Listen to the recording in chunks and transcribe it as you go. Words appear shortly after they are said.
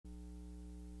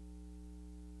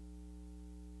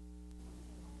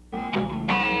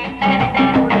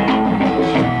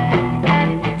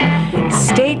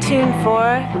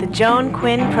for the Joan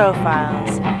Quinn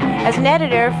Profiles. As an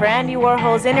editor for Andy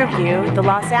Warhol's Interview, the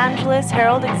Los Angeles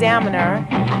Herald-Examiner,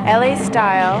 LA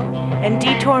Style, and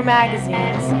Detour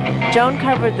magazines, Joan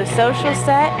covered the social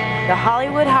set, the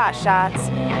Hollywood hotshots,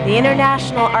 the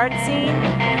international art scene,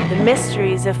 the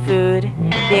mysteries of food,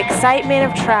 the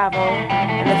excitement of travel,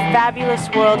 and the fabulous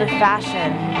world of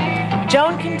fashion.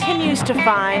 Joan continues to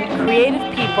find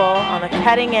creative people on the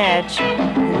cutting edge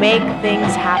who make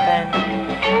things happen.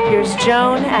 Here's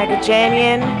Joan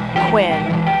Agajanian Quinn.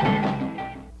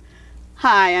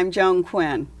 Hi, I'm Joan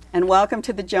Quinn, and welcome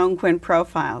to the Joan Quinn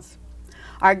Profiles.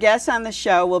 Our guests on the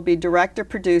show will be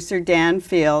director-producer Dan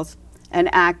Fields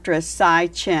and actress Tsai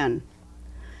Chin.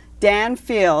 Dan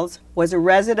Fields was a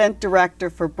resident director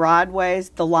for Broadway's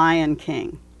The Lion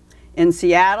King. In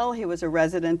Seattle, he was a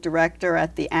resident director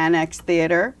at the Annex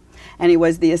Theater, and he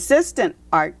was the assistant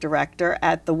art director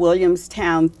at the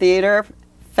Williamstown Theater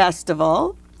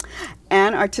Festival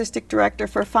and artistic director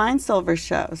for Fine Silver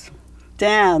shows.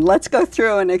 Dan, let's go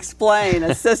through and explain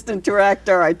assistant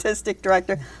director, artistic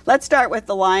director. Let's start with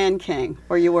The Lion King,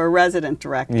 where you were a resident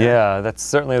director. Yeah, that's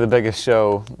certainly the biggest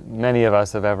show many of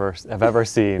us have ever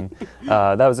seen.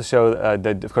 That was a show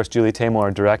that, of course, Julie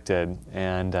Taymor directed,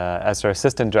 and as her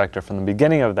assistant director from the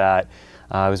beginning of that,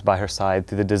 I was by her side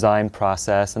through the design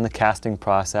process and the casting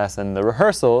process and the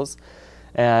rehearsals,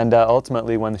 and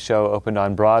ultimately when the show opened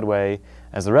on Broadway,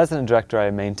 as a resident director, I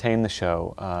maintained the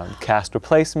show, cast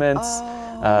replacements,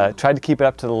 tried to keep it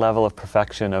up to the level of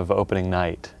perfection of opening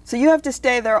night. So you have to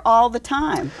stay there all the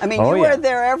time. I mean, you were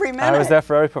there every minute. I was there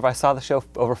for every performance. I saw the show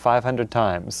over 500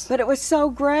 times. But it was so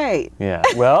great. Yeah,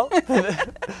 well,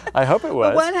 I hope it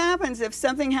was. But what happens if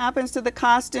something happens to the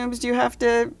costumes? Do you have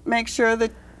to make sure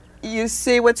that you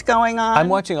see what's going on? I'm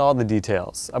watching all the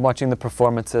details. I'm watching the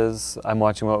performances. I'm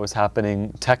watching what was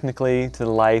happening technically to the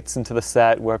lights and to the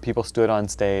set where people stood on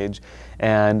stage,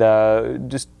 and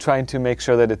just trying to make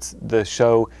sure that the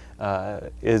show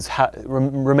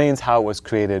remains how it was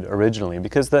created originally,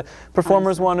 because the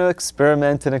performers want to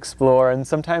experiment and explore, and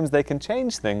sometimes they can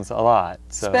change things a lot.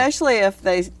 So. Especially if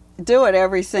they do it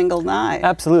every single night.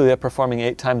 Absolutely. They're performing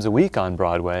 8 times a week on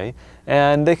Broadway,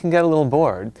 and they can get a little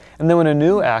bored. And then when a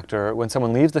new actor, when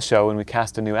someone leaves the show and we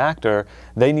cast a new actor,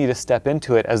 they need to step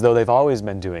into it as though they've always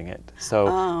been doing it.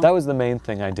 So that was the main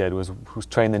thing I did, was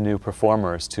train the new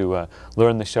performers to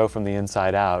learn the show from the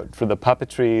inside out, for the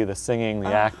puppetry, the singing,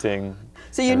 the acting.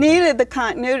 So you needed the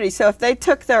continuity. So if they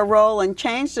took their role and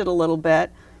changed it a little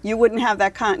bit, you wouldn't have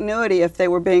that continuity if they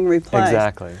were being replaced.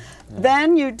 Exactly. Yeah.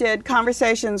 Then you did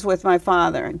Conversations with My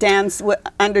Father,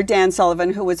 under Dan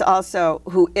Sullivan, who is also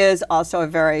a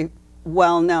very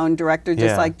well-known director,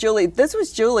 just like Julie. This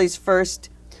was Julie's first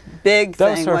big thing,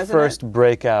 wasn't it? That was her first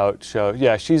breakout show.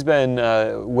 Yeah, she's been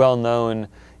well-known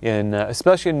in,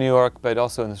 especially in New York, but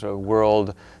also in the sort of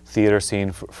world theater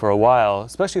scene for a while,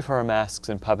 especially for her masks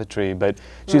and puppetry. But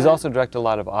she's also directed a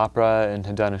lot of opera and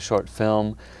had done a short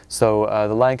film. So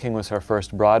The Lion King was her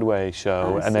first Broadway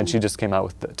show, and then she just came out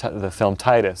with the film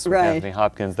Titus with Anthony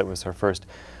Hopkins. That was her first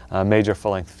major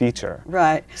full-length feature.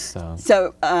 Right.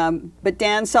 So, but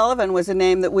Dan Sullivan was a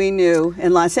name that we knew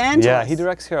in Los Angeles. Yeah, he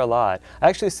directs here a lot. I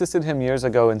actually assisted him years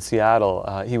ago in Seattle.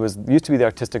 He used to be the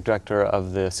artistic director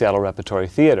of the Seattle Repertory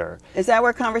Theater. Is that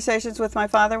where Conversations with My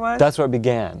Father was? That's where it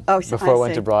began, before it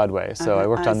went to Broadway. So I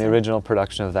worked on the original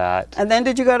production of that. And then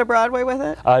did you go to Broadway with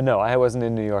it? No, I wasn't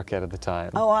in New York yet at the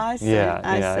time. Oh, I see. Yeah,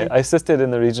 I assisted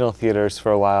in the regional theaters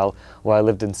for a while I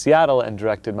lived in Seattle and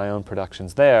directed my own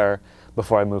productions there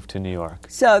before I moved to New York.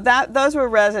 So those were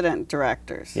resident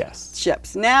directors. Yes.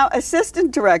 Ships. Now,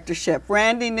 assistant directorship,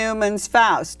 Randy Newman's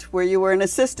Faust, where you were an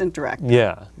assistant director.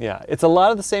 Yeah, yeah. It's a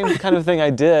lot of the same kind of thing I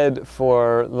did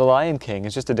for The Lion King.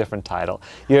 It's just a different title.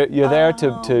 You're there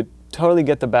to totally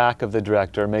get the back of the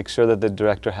director, make sure that the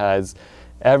director has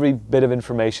every bit of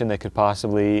information they could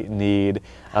possibly need,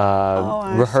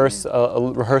 rehearse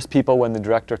people when the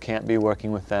director can't be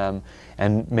working with them,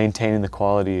 and maintaining the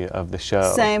quality of the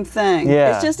show. Same thing.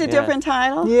 Yeah, it's just a different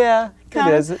title? Yeah, it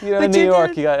is. You know, in New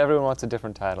York, everyone wants a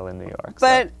different title in New York.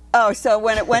 But, so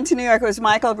when it went to New York, it was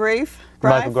Michael Greif?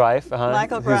 Michael Greif,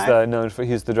 Michael Greif.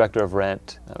 He's the director of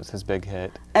Rent. That was his big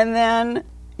hit. And then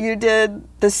you did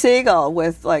The Seagull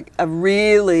with like a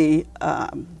really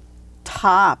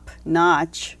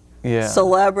top-notch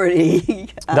celebrity.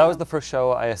 That was the first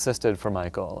show I assisted for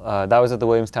Michael. That was at the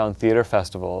Williamstown Theater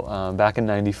Festival back in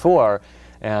 '94.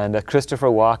 And Christopher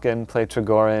Walken played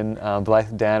Trigorin,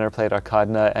 Blythe Danner played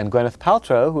Arkadna, and Gwyneth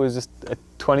Paltrow, who was just a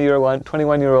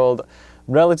 21-year-old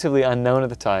relatively unknown at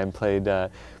the time, played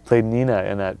Nina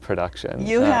in that production.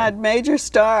 You had major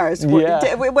stars.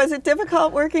 Yeah. Was it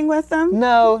difficult working with them?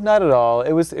 No, not at all.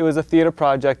 It was a theater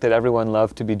project that everyone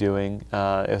loved to be doing.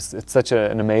 It's such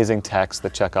an amazing text, the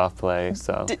Chekhov play.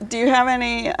 So. Do you have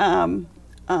any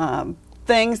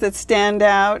things that stand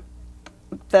out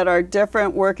that are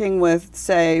different working with,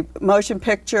 say, motion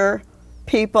picture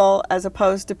people as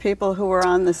opposed to people who were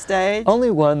on the stage?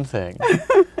 Only one thing.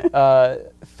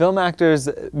 Film actors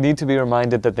need to be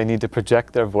reminded that they need to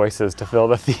project their voices to fill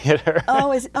the theater.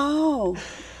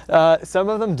 Some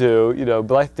of them do. You know,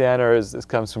 Blythe Danner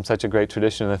comes from such a great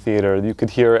tradition in the theater. You could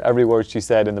hear every word she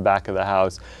said in the back of the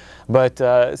house. But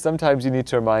sometimes you need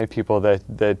to remind people that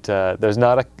there's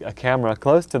not a camera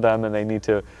close to them, and they need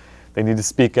to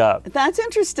speak up. That's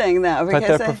interesting, though,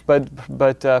 because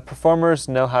but performers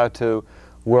know how to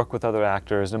work with other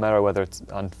actors, no matter whether it's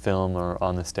on film or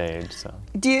on the stage. So.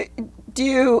 Do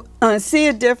you see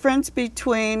a difference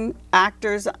between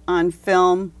actors on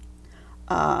film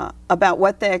about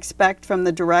what they expect from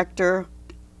the director?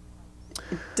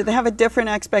 Do they have a different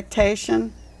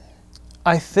expectation?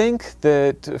 I think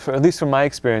that, at least from my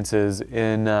experiences,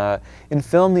 in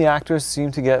film the actors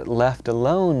seem to get left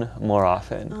alone more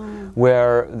often,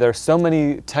 where there's so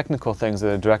many technical things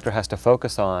that a director has to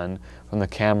focus on, from the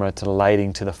camera to the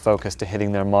lighting to the focus to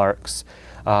hitting their marks,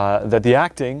 that the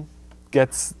acting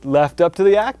gets left up to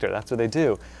the actor. That's what they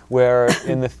do. Where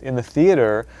in the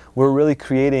theater, we're really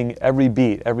creating every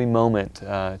beat, every moment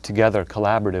together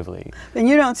collaboratively. And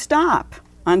you don't stop.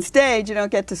 On stage, you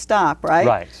don't get to stop, right?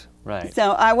 Right. Right.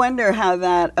 So I wonder how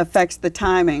that affects the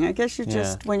timing. I guess you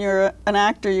just, when you're an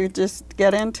actor, you just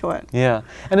get into it. Yeah,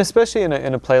 and especially in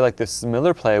a play like this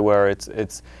Miller play, where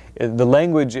the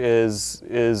language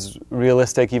is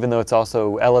realistic, even though it's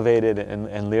also elevated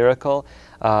and lyrical.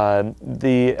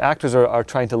 The actors are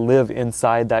trying to live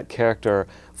inside that character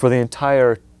for the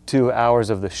entire 2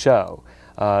 hours of the show.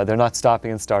 They're not stopping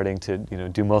and starting to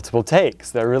do multiple takes.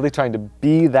 They're really trying to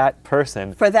be that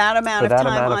person for that amount of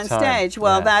time on stage.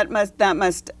 Well, that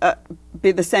must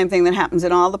be the same thing that happens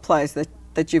in all the plays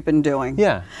that you've been doing.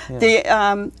 Yeah.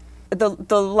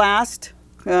 The last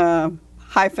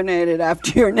hyphenated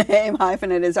after your name,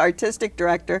 hyphenated, is artistic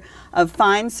director of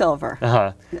Fine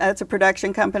Silver. That's a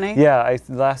production company? Yeah,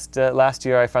 last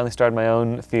year I finally started my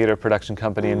own theater production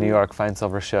company in New York, Fine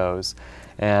Silver Shows.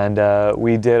 And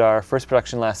we did our first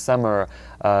production last summer.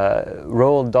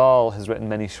 Roald Dahl has written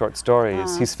many short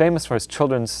stories. He's famous for his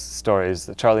children's stories,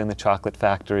 Charlie and the Chocolate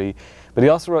Factory. But he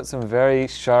also wrote some very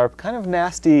sharp, kind of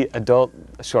nasty adult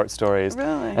short stories.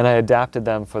 Really? And I adapted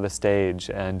them for the stage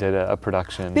and did a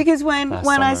production. Because when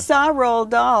I saw Roald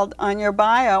Dahl on your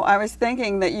bio, I was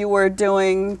thinking that you were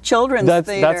doing children's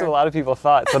theater. That's what a lot of people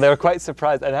thought. So they were quite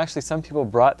surprised. And actually some people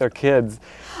brought their kids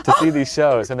to see these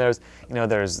shows. And there's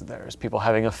people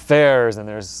having affairs, and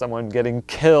there's someone getting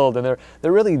killed, and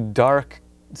they're really dark,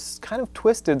 kind of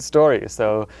twisted stories.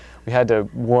 So we had to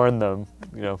warn them,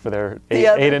 for their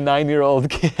 8 and 9-year-old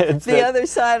kids. The other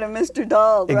side of Mr.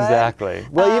 Dahl, right? Exactly.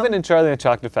 Well, even in Charlie and the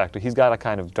Chocolate Factory, he's got a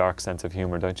kind of dark sense of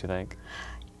humor, don't you think?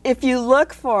 If you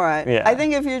look for it, I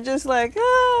think if you're just like,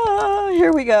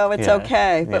 here we go, it's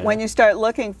okay. But when you start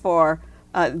looking for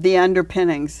the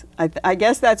underpinnings, I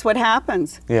guess that's what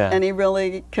happens. Yeah. And he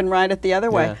really can write it the other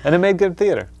way. And it made good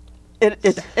theater.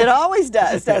 It always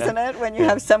does, doesn't it, when you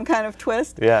have some kind of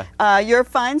twist? Yeah. Your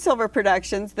Fine Silver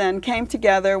productions then came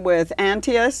together with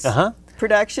Antaeus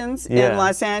Productions in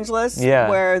Los Angeles,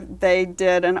 where they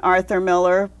did an Arthur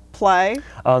Miller play.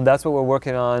 That's what we're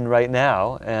working on right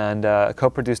now, and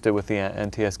co-produced it with the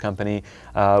Antaeus Company,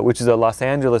 which is a Los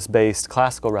Angeles-based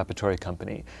classical repertory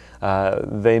company.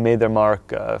 They made their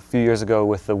mark a few years ago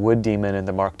with The Wood Demon and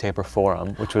the Mark Taper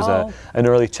Forum, which was an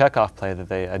early Chekhov play that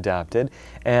they adapted.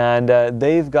 And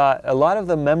they've got, a lot of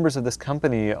the members of this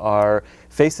company are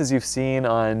faces you've seen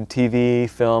on TV,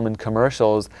 film, and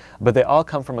commercials, but they all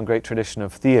come from a great tradition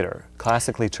of theater,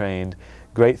 classically trained,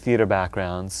 great theater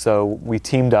backgrounds. So we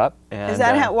teamed up. And, is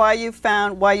that why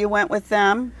you went with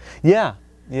them? Yeah,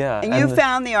 yeah. And you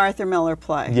found the Arthur Miller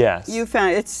play. Yes. You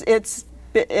found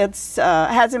it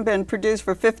hasn't been produced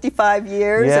for 55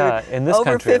 years. Yeah, in this over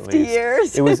country 50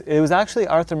 years. It was actually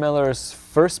Arthur Miller's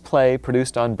first play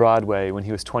produced on Broadway when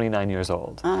he was 29 years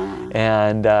old.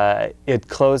 And it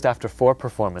closed after 4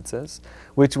 performances,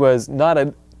 which was not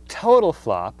a total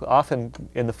flop. Often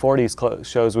in the 40s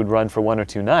shows would run for 1 or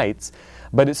 2 nights,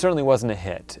 but it certainly wasn't a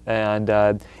hit. And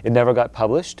it never got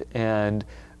published, and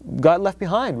got left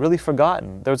behind, really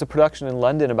forgotten. There was a production in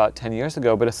London about 10 years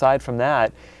ago, but aside from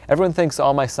that, everyone thinks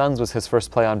All My Sons was his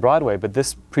first play on Broadway, but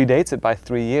this predates it by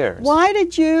 3 years. How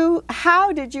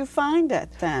did you find it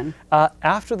then?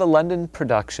 After the London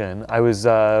production, I was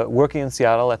working in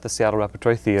Seattle at the Seattle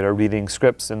Repertory Theatre, reading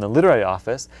scripts in the literary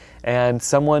office, and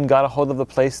someone got a hold of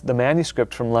the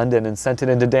manuscript from London and sent it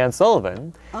into Dan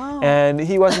Sullivan. Oh. And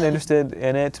he wasn't interested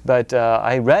in it, but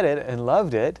I read it and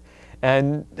loved it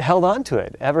and held on to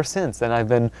it ever since. And I've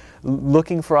been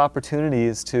looking for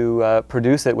opportunities to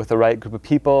produce it with the right group of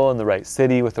people in the right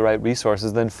city with the right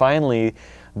resources. Then finally,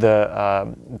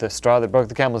 the straw that broke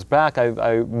the camel's back,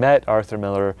 I met Arthur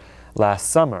Miller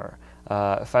last summer.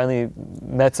 Finally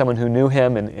met someone who knew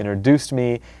him and introduced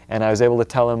me, and I was able to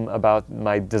tell him about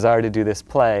my desire to do this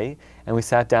play, and we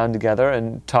sat down together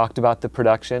and talked about the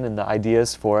production and the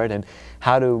ideas for it and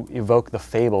how to evoke the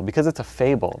fable, because it's a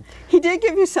fable. He did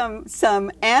give you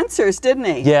some answers, didn't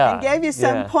he? Yeah. And gave you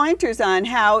some pointers on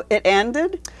how it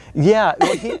ended? Yeah.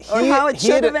 Well, or how it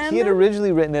should have ended? He had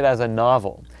originally written it as a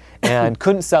novel and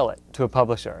couldn't sell it to a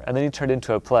publisher, and then he turned it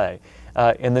into a play.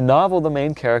 In the novel, the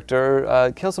main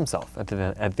character kills himself at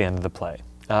the end of the play,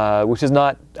 which is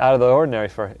not out of the ordinary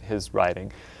for his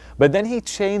writing. But then he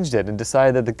changed it and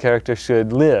decided that the character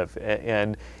should live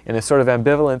in a sort of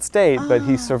ambivalent state, but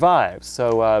he survives.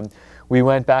 So we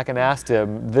went back and asked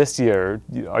him this year,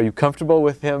 are you comfortable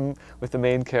with the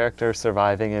main character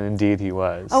surviving? And indeed he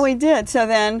was. Oh, he did. So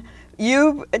then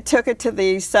you took it to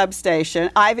the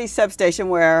substation, Ivy Substation,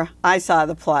 where I saw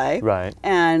the play. Right.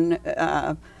 And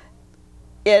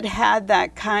it had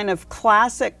that kind of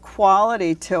classic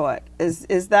quality to it.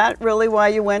 Is that really why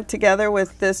you went together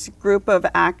with this group of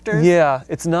actors? Yeah,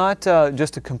 it's not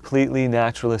just a completely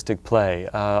naturalistic play.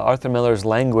 Arthur Miller's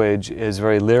language is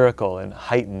very lyrical and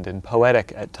heightened and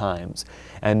poetic at times.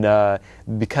 And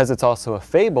because it's also a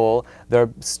fable, there are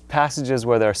passages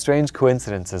where there are strange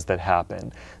coincidences that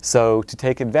happen. So to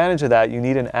take advantage of that, you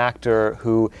need an actor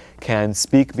who can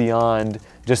speak beyond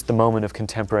just the moment of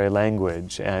contemporary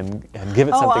language and give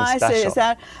it something special. Oh, I see. Is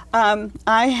that,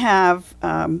 I have,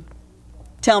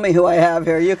 tell me who I have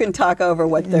here. You can talk over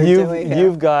what they're doing here.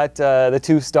 You've got the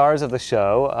two stars of the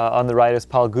show. On the right is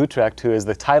Paul Guttrecht, who is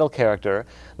the title character,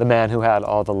 the man who had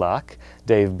all the luck,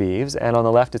 Dave Beeves. And on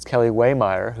the left is Kelly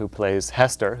Waymeyer, who plays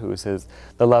Hester, who is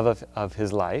the love of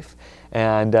his life.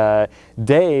 And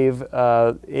Dave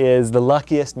is the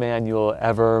luckiest man you'll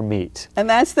ever meet. And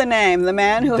that's the name, the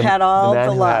man who had all the luck. The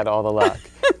man who had all the luck.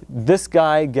 This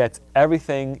guy gets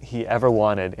everything he ever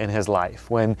wanted in his life.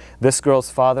 When this girl's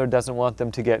father doesn't want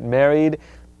them to get married,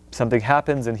 something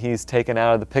happens and he's taken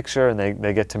out of the picture and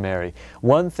they get to marry.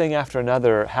 One thing after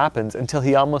another happens until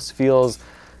he almost feels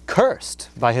cursed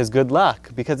by his good luck,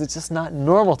 because it's just not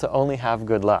normal to only have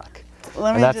good luck.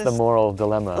 And that's the moral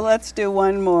dilemma. Let's do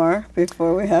one more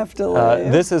before we have to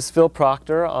leave. This is Phil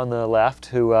Proctor on the left,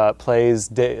 who plays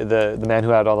the man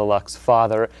who had all the luck's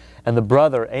father, and the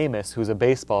brother, Amos, who's a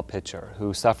baseball pitcher,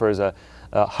 who suffers a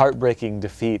heartbreaking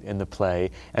defeat in the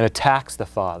play and attacks the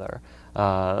father.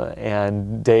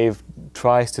 And Dave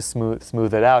tries to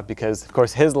smooth it out because, of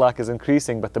course, his luck is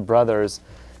increasing, but the brother's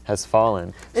has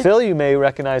fallen. Phil you may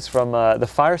recognize from the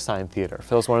Firesign Theater.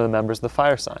 Phil's one of the members of the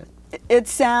Firesign. It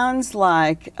sounds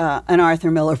like an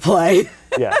Arthur Miller play.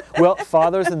 Yeah. Well,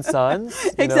 fathers and sons.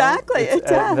 Exactly, it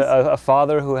does. A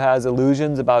father who has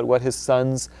illusions about what his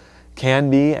sons can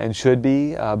be and should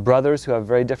be. Brothers who have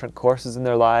very different courses in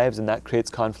their lives, and that creates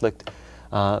conflict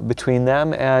between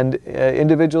them. And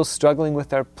individuals struggling with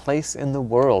their place in the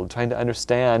world, trying to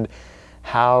understand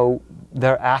how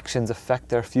their actions affect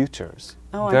their futures.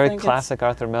 Oh, very classic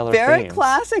Arthur Miller very themes.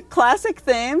 classic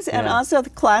themes, and also the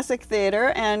classic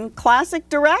theater and classic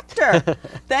director.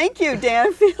 Thank you,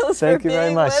 Dan Fields, Thank for you very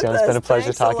being much, with Joan. us. It's been a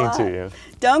pleasure Thanks talking to you.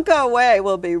 Don't go away.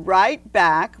 We'll be right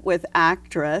back with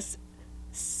actress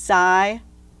Tsai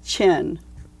Chin.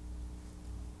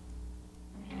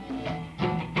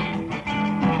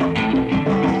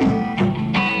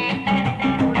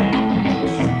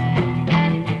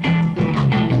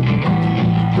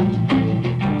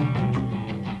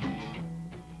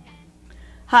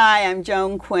 Hi, I'm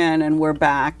Joan Quinn, and we're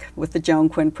back with the Joan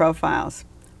Quinn Profiles.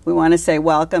 We want to say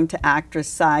welcome to actress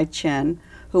Tsai Chin,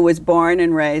 who was born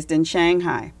and raised in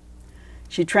Shanghai.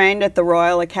 She trained at the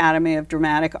Royal Academy of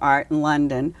Dramatic Art in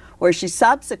London, where she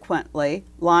subsequently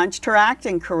launched her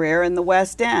acting career in the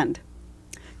West End.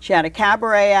 She had a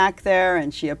cabaret act there,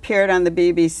 and she appeared on the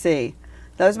BBC.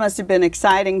 Those must have been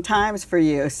exciting times for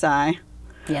you, Tsai.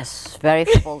 Yes, very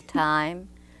full time.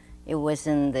 It was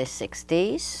in the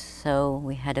 60s, so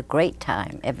we had a great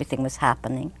time. Everything was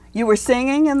happening. You were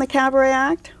singing in the cabaret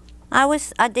act? I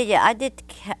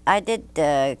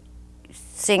did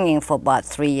singing for about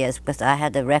 3 years because I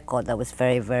had a record that was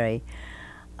very, very,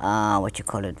 what you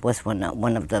call it, was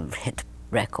one of the hit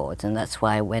records, and that's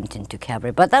why I went into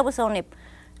cabaret. But that was only a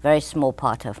very small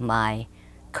part of my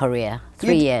career,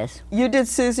 3 years. You did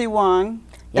Susie Wong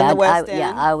in the West End?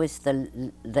 Yeah, I was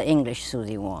the English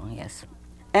Susie Wong, yes.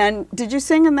 And did you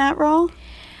sing in that role?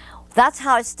 That's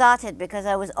how it started, because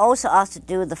I was also asked to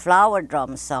do the flower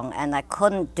drum song, and I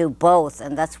couldn't do both,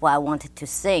 and that's why I wanted to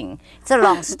sing. It's a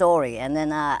long story, and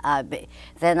then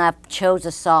I chose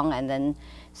a song, and then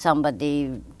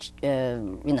somebody,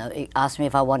 asked me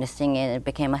if I wanted to sing it, and it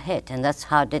became a hit, and that's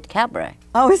how I did cabaret.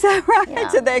 Oh, is that right? Yeah.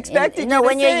 So they expected you to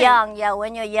when you're sing. young,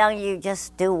 when you're young, you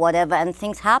just do whatever, and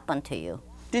things happen to you.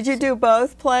 Did you do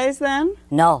both plays then?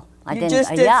 No, I didn't. You just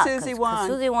did yeah, Susie Wong.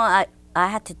 Susie Wong, I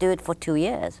had to do it for 2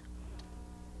 years.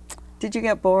 Did you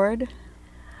get bored?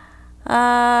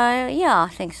 Yeah,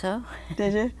 I think so.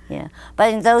 Did you? Yeah,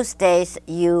 but in those days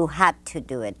you had to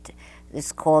do it.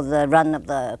 It's called the run of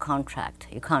the contract.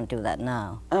 You can't do that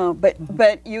now. Oh,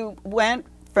 but you went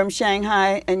from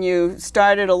Shanghai and you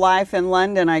started a life in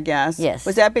London, I guess. Yes.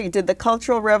 Was that big? Did the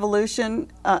Cultural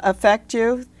Revolution affect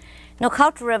you? No,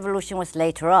 Cultural Revolution was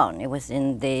later on. It was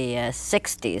in the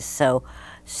 60s.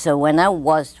 So when I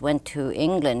went to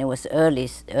England, it was early.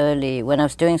 When I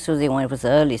was doing Susie Wong, it was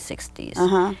early 60s.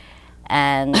 Uh-huh.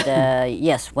 And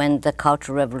yes, when the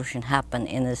Cultural Revolution happened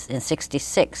in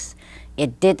 '66,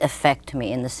 it did affect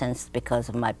me in the sense because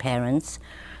of my parents.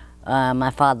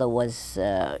 My father was,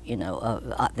 the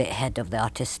head of the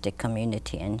artistic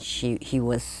community, and he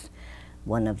was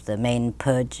one of the main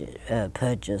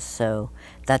purgers. So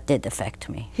that did affect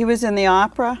me. He was in the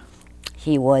opera?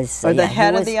 He was, or the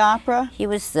head of the opera? He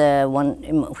was the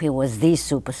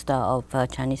superstar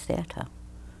of Chinese theater.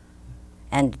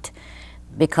 And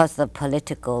because of the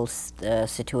political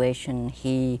situation,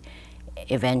 he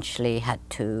eventually had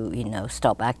to,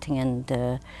 stop acting, and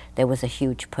there was a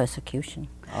huge persecution.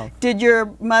 Did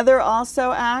your mother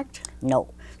also act? No.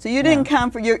 So you didn't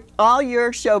come from all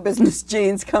your show business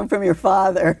genes come from your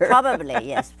father. Probably,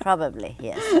 yes, probably,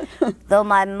 yes. Though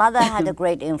my mother had a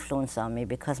great influence on me,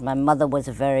 because my mother was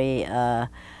a very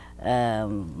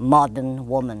modern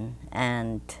woman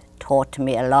and taught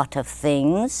me a lot of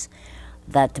things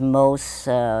that most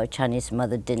Chinese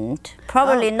mother didn't.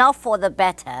 Probably not for the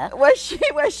better. Was she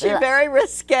very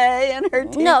risque in her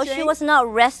teaching? No, she was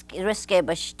not risque,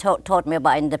 but she taught me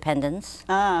about independence.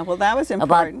 Ah, well, that was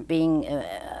important. About being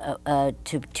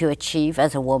to achieve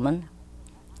as a woman.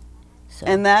 So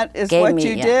and that is what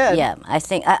you did. Yeah, I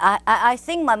think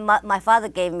my father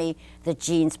gave me the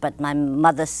genes, but my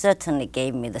mother certainly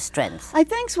gave me the strength. I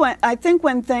think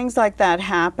when things like that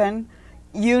happen,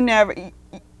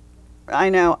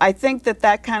 I think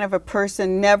that kind of a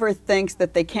person never thinks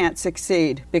that they can't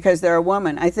succeed because they're a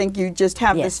woman. I think you just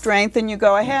have the strength and you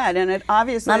go ahead, and it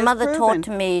obviously my mother proven.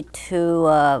 taught me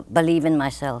to believe in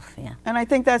myself, yeah. And I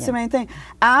think that's the main thing.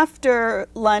 After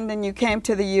London, you came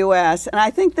to the U.S., and I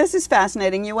think this is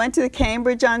fascinating. You went to the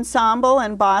Cambridge Ensemble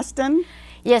in Boston.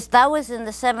 Yes, that was in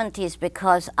the 70s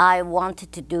because I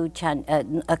wanted to do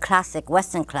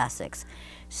Western classics.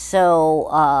 So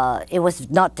it was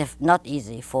not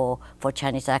easy for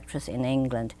Chinese actors in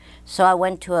England. So I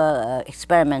went to a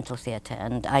experimental theater,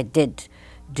 and I did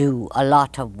do a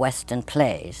lot of Western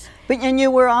plays. And you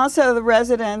were also the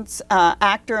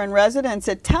actor in residence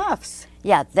at Tufts.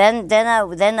 Yeah, then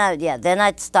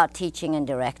I'd start teaching and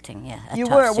directing. Yeah, at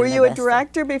Tufts Were you a University.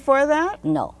 director before that?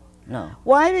 No. No.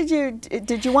 Why did you want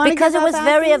to give up Because it was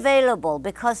very acting? available,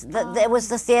 because there was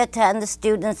the theater and the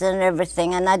students and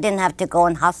everything, and I didn't have to go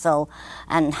and hustle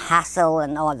and hassle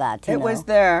and all that. It was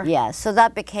there. Yeah, so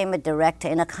that became a director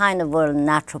in a kind of a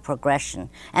natural progression,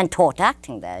 and taught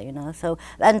acting there, So,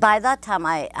 and by that time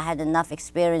I had enough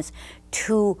experience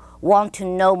to want to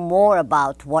know more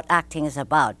about what acting is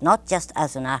about, not just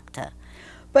as an actor.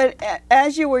 But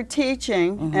as you were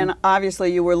teaching, and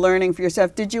obviously you were learning for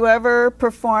yourself, did you ever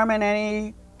perform in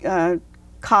any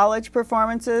college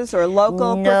performances or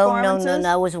local performances?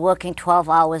 No. I was working 12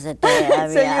 hours a day.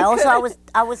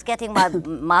 I was getting my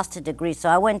master's degree, so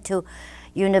I went to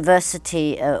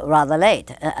university rather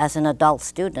late as an adult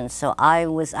student. So I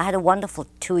had a wonderful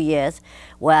 2 years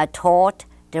where I taught,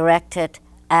 directed,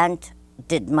 and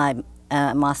did my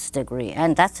master's degree,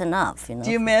 and that's enough. Do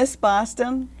you miss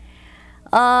Boston?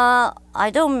 I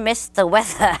don't miss the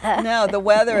weather. No, the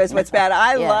weather is what's bad.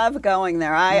 I love going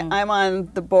there. I'm on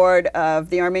the board of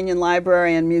the Armenian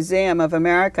Library and Museum of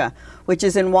America, which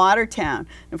is in Watertown.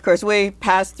 Of course, we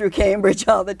pass through Cambridge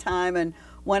all the time, and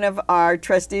one of our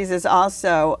trustees is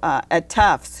also at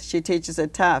Tufts. She teaches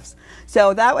at Tufts.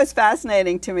 So that was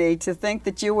fascinating to me to think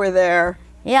that you were there.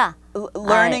 Yeah.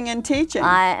 Learning and teaching.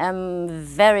 I am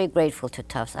very grateful to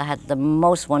Tufts. I had the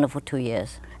most wonderful 2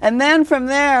 years. And then from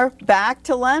there, back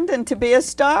to London to be a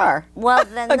star. Well,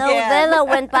 then, no, then I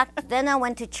went back. Then I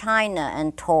went to China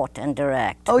and taught and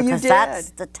direct. Oh, you because did? That's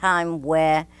the time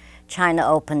where China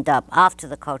opened up after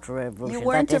the Cultural Revolution. You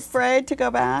weren't afraid to go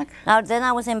back? Now, then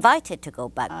I was invited to go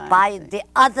back by the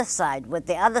other side. With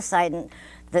the other side, and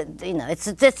you know,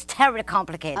 it's terribly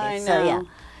complicated. I know. So yeah.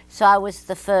 So I was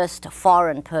the first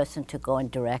foreign person to go and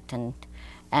direct and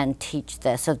teach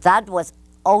there. So that was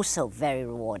also very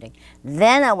rewarding.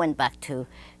 Then I went back to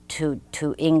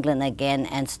England again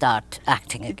and start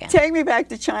acting again. Take me back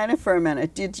to China for a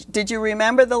minute. Did you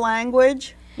remember the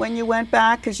language when you went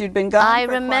back? Because you'd been gone I for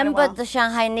quite a remembered while. the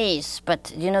Shanghainese,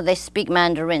 but you know, they speak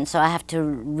Mandarin, so I have to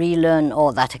relearn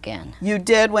all that again. You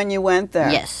did when you went there?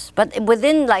 Yes, but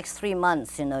within like 3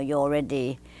 months, you know, you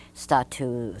already start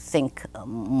to think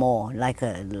more like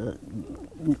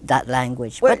that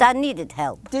language. Wait, but I needed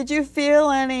help. Did you feel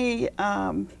any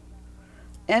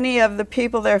of the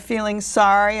people there feeling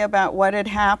sorry about what had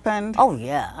happened? Oh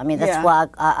yeah, I mean that's Yeah. why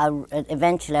I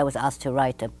eventually I was asked to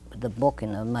write the book, you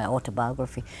know, my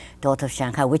autobiography, Daughter of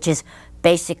Shanghai, which is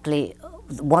basically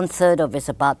 1/3 of it is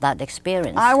about that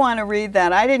experience. I want to read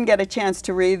that. I didn't get a chance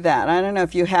to read that. I don't know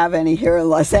if you have any here in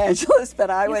Los Angeles, but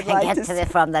I would like to. You can get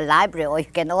it from the library, or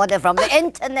you can order from the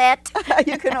internet.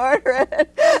 You can order it.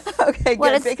 Okay,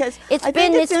 Well, good. Because I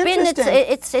think it's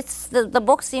interesting. the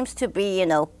book seems to be, you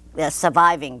know,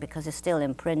 surviving because it's still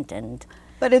in print and.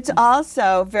 But it's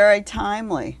also very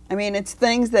timely. I mean, it's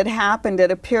things that happened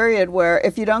at a period where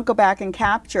if you don't go back and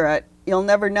capture it, you'll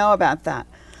never know about that.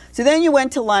 So then you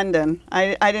went to London.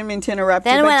 I didn't mean to interrupt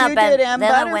you, but you did M.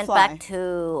 Then Butterfly. I went back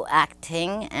to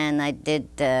acting, and I did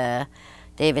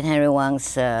David Henry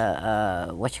Wang's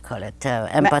what you call it,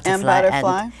 M.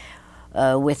 Butterfly,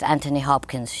 and with Anthony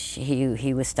Hopkins.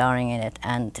 He was starring in it,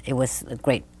 and it was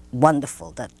great,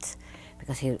 wonderful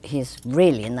because he's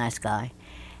really a nice guy.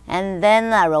 And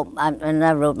then I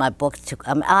wrote my book.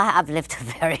 I've lived a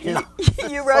very long.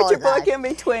 You wrote your book in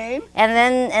between. And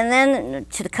then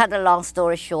to cut a long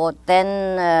story short,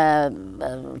 then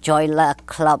Joy Luck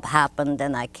Club happened,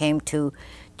 and I came to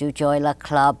do Joy Luck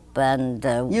Club, and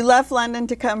you left London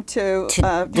to come to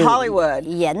Hollywood.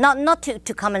 Yeah, not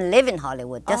to come and live in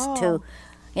Hollywood, just to,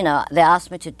 you know, they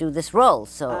asked me to do this role,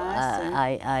 so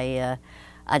I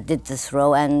did this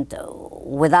role, and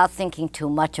without thinking too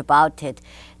much about it,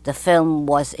 the film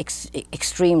was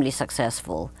extremely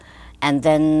successful. And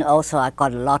then also I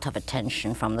got a lot of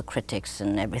attention from the critics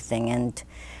and everything. And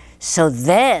so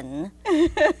then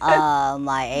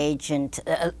my agent,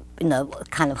 you know,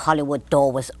 kind of Hollywood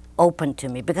door was open to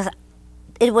me because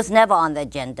it was never on the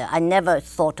agenda. I never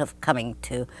thought of coming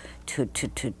to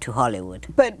Hollywood.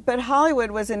 But Hollywood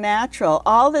was a natural.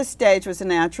 All this stage was a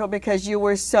natural because you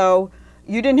were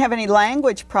you didn't have any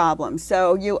language problems.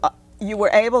 So you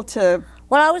were able to.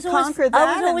 Well, I was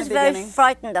always very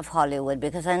frightened of Hollywood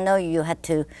because I know you had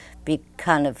to be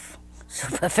kind of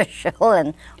superficial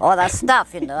and all that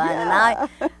stuff, you know. Yeah. And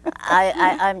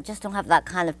I just don't have that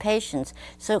kind of patience.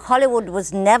 So Hollywood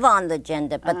was never on the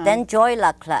agenda. But then Joy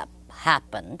Luck Club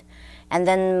happened, and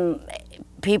then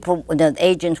the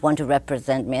agents want to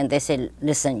represent me, and they say,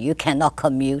 "Listen, you cannot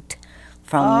commute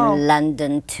from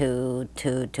London to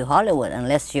Hollywood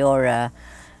unless you're."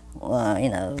 You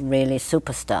know, really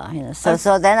superstar. You know, so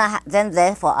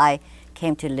therefore I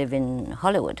came to live in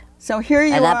Hollywood. So here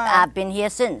you are. And I've been here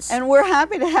since. And we're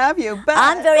happy to have you. But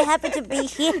I'm very happy to be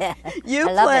here. You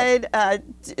played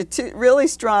two really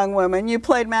strong women. You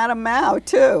played Madame Mao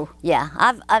too. Yeah,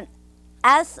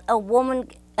 as a woman,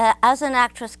 as an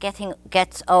actress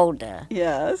gets older.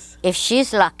 Yes. If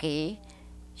she's lucky,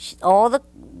 all the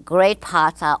great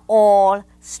parts are all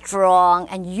strong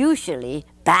and usually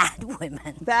bad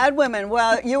women. Bad women.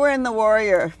 Well, you were in The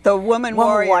Warrior, the woman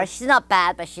warrior. She's not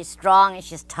bad, but she's strong and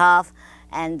she's tough.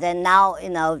 And then now, you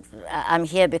know, I'm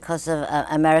here because of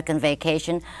American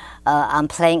Vacation. I'm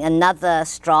playing another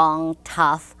strong,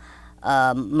 tough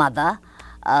mother.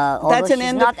 Although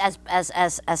she's not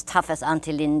as tough as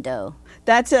Auntie Lindo.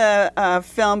 That's a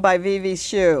film by Vivi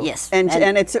Hsu. Yes.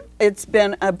 And it's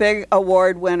been a big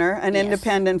award winner, an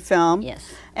independent film. Yes.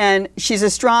 And she's a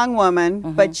strong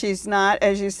woman, but she's not,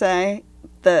 as you say,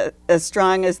 as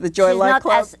strong as the Joy Luck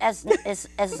Club. She's not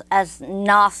as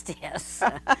nasty as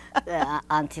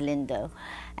Auntie Lindo.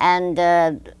 And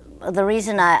the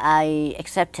reason I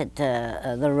accepted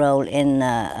the role in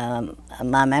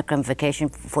My American Vacation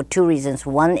for two reasons.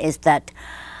 One is that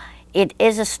it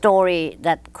is a story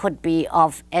that could be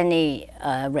of any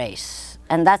race,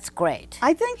 and that's great.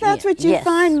 I think that's what you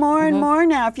find more and more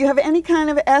now. If you have any kind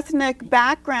of ethnic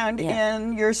background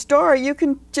in your story, you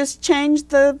can just change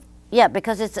the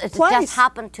because it just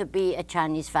happened to be a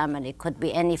Chinese family. It could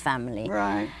be any family.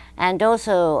 Right. And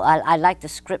also, I like the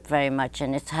script very much,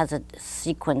 and it has a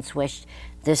sequence where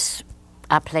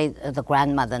I play the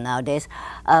grandmother nowadays.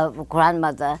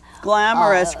 Grandmother.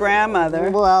 Glamorous grandmother.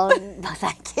 Well,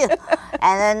 thank you.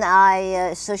 And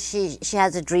then so she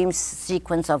has a dream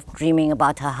sequence of dreaming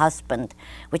about her husband,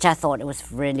 which I thought it was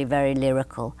really very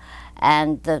lyrical.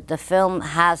 And the film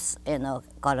has,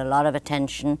 got a lot of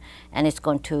attention, and it's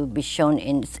going to be shown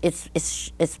in.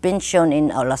 It's been shown in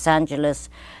Los Angeles,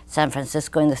 San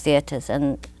Francisco in the theaters,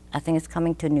 and I think it's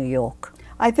coming to New York.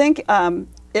 I think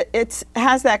it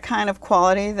has that kind of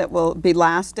quality that will be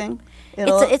lasting.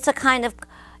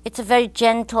 It's a very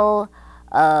gentle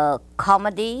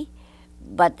comedy,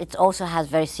 but it also has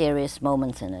very serious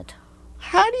moments in it.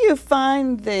 How do you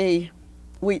find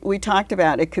we talked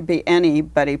about it could be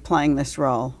anybody playing this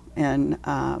role in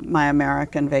My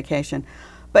American Vacation,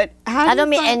 but I don't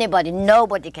mean anybody.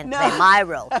 Nobody can play my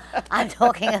role. I'm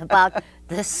talking about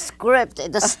the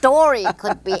script. The story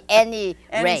could be any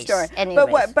race. Story. Any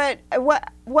race.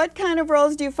 What kind of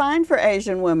roles do you find for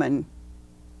Asian women?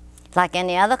 Like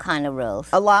any other kind of roles.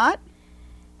 A lot?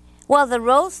 Well, the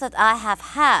roles that I have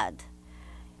had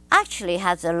actually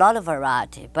has a lot of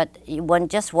variety, but one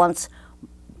just wants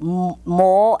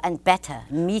more and better,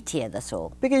 meatier, that's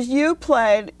all. Because you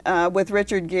played with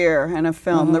Richard Gere in a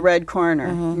film, The Red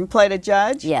Corner. You played a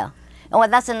judge? Yeah. Well,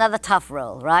 that's another tough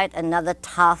role, right? Another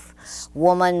tough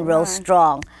woman, real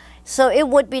strong. So it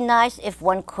would be nice if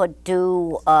one could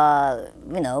do,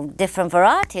 different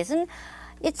varieties. And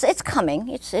it's coming.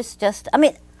 It's just, I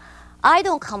mean, I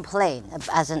don't complain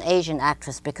as an Asian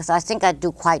actress because I think I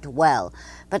do quite well.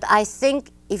 But I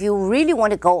think if you really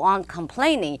want to go on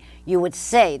complaining, you would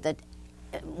say that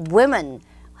women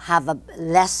have a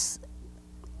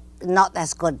not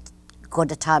as good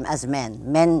a time as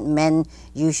men. Men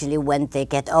usually, when they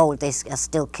get old, they are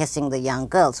still kissing the young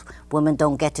girls. Women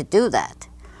don't get to do that.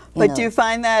 But do you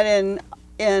find that in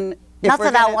not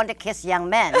that I want to kiss young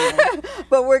men.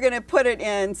 But we're going to put it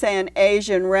in, say, an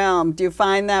Asian realm. Do you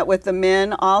find that with the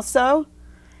men also?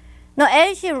 No,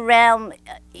 Asian realm,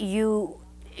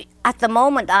 at the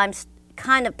moment, I'm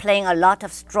kind of playing a lot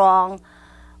of strong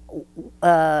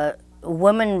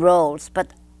women roles,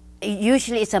 but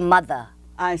usually it's a mother.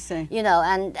 I see.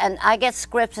 And I get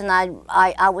scripts, and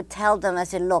I would tell them, I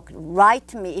said, look, write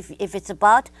to me if it's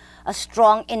about a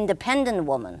strong, independent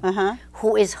woman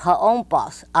who is her own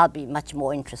boss. I'll be much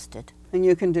more interested. And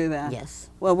you can do that? Yes.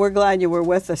 Well, we're glad you were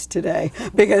with us today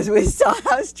because we saw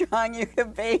how strong you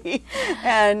could be.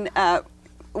 And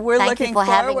Thank you for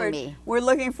having me. We're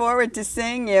looking forward to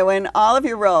seeing you in all of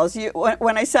your roles.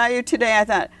 When I saw you today, I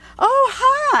thought, oh,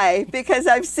 hi, because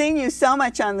I've seen you so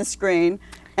much on the screen.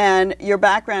 And your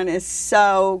background is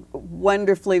so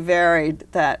wonderfully varied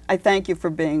that I thank you for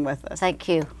being with us. Thank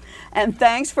you. And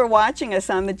thanks for watching us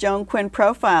on the Joan Quinn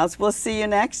Profiles. We'll see you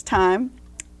next time.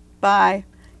 Bye.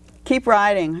 Keep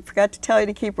writing. I forgot to tell you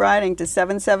to keep writing to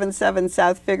 777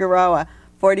 South Figueroa,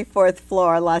 44th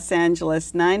floor, Los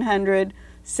Angeles,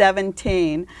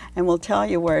 917. And we'll tell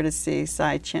you where to see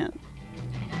Tsai Chin.